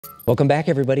Welcome back,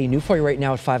 everybody. New for you right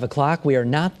now at 5 o'clock. We are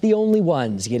not the only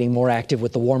ones getting more active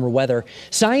with the warmer weather.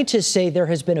 Scientists say there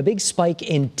has been a big spike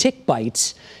in tick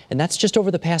bites, and that's just over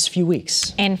the past few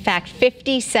weeks. In fact,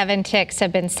 57 ticks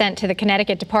have been sent to the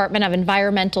Connecticut Department of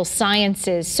Environmental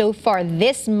Sciences so far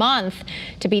this month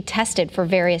to be tested for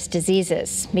various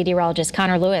diseases. Meteorologist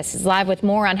Connor Lewis is live with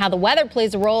more on how the weather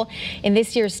plays a role in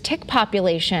this year's tick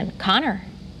population. Connor.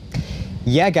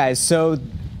 Yeah, guys, so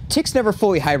ticks never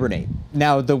fully hibernate.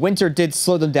 Now, the winter did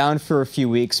slow them down for a few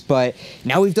weeks, but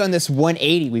now we've done this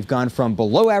 180. We've gone from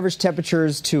below average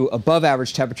temperatures to above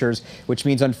average temperatures, which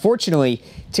means, unfortunately,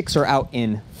 ticks are out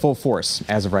in full force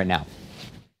as of right now.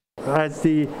 As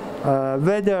the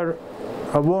weather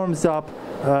warms up,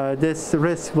 this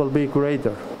risk will be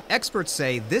greater. Experts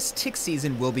say this tick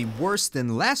season will be worse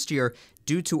than last year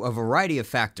due to a variety of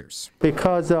factors.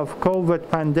 Because of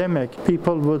COVID pandemic,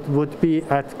 people would be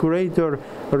at greater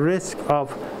risk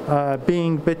of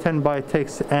being bitten by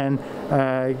ticks and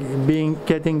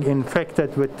getting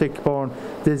infected with tick-borne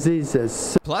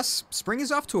diseases. Plus, spring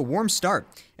is off to a warm start.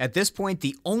 At this point,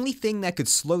 the only thing that could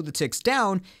slow the ticks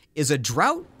down is a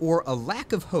drought or a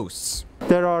lack of hosts.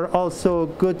 There are also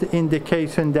good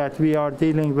indication that we are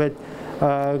dealing with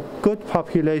a good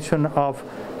population of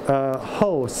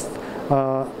hosts,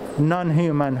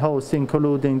 non-human hosts,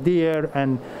 including deer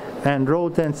and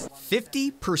rodents.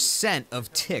 50%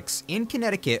 of ticks in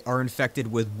Connecticut are infected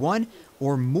with one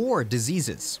or more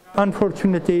diseases.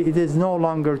 Unfortunately, it is no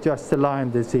longer just a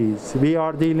Lyme disease. We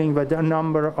are dealing with a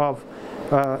number of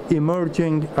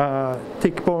emerging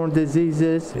tick-borne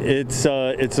diseases. It's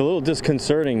a little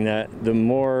disconcerting that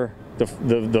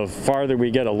the farther we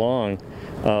get along,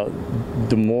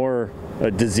 the more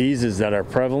diseases that are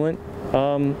prevalent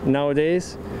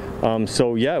nowadays.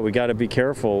 So yeah, we got to be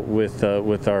careful with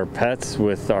our pets,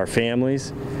 with our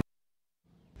families.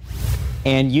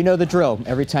 And you know the drill.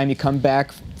 Every time you come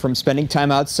back from spending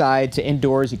time outside to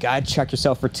indoors, you gotta check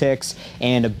yourself for ticks.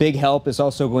 And a big help is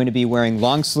also going to be wearing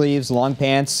long sleeves, long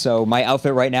pants. So my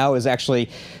outfit right now is actually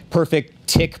perfect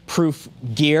tick-proof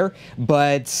gear,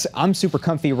 but I'm super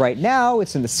comfy right now.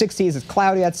 It's in the 60s, it's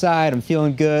cloudy outside, I'm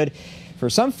feeling good. For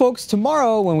some folks,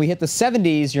 tomorrow, when we hit the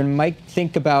 70s, you might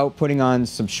think about putting on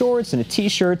some shorts and a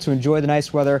t-shirt to enjoy the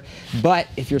nice weather. But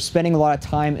if you're spending a lot of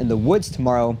time in the woods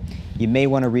tomorrow, you may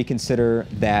want to reconsider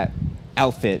that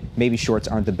outfit. Maybe shorts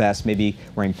aren't the best. Maybe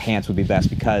wearing pants would be best,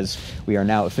 because we are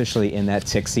now officially in that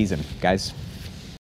tick season. Guys.